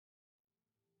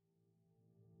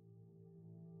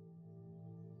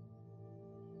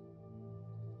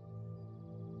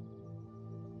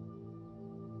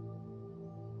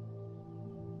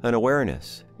an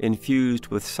awareness infused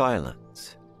with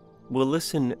silence, will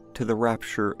listen to the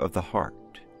rapture of the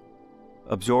heart,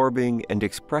 absorbing and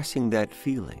expressing that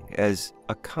feeling as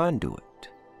a conduit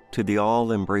to the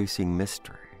all-embracing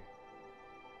mystery.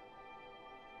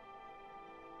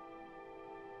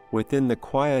 Within the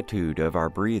quietude of our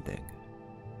breathing,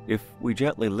 if we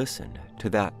gently listen to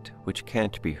that which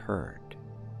can't be heard,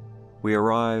 we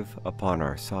arrive upon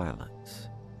our silence.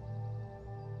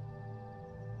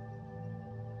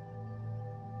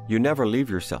 You never leave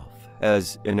yourself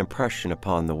as an impression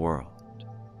upon the world.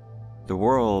 The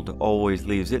world always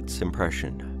leaves its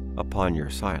impression upon your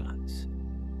silence.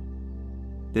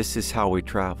 This is how we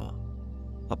travel,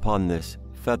 upon this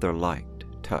feather-light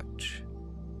touch.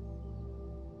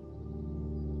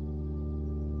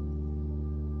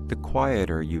 The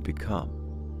quieter you become,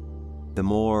 the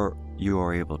more you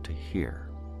are able to hear.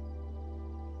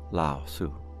 Lao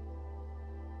Tzu.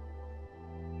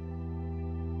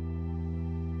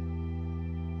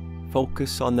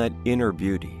 Focus on that inner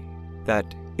beauty,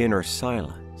 that inner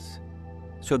silence,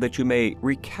 so that you may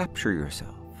recapture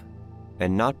yourself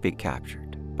and not be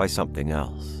captured by something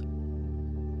else.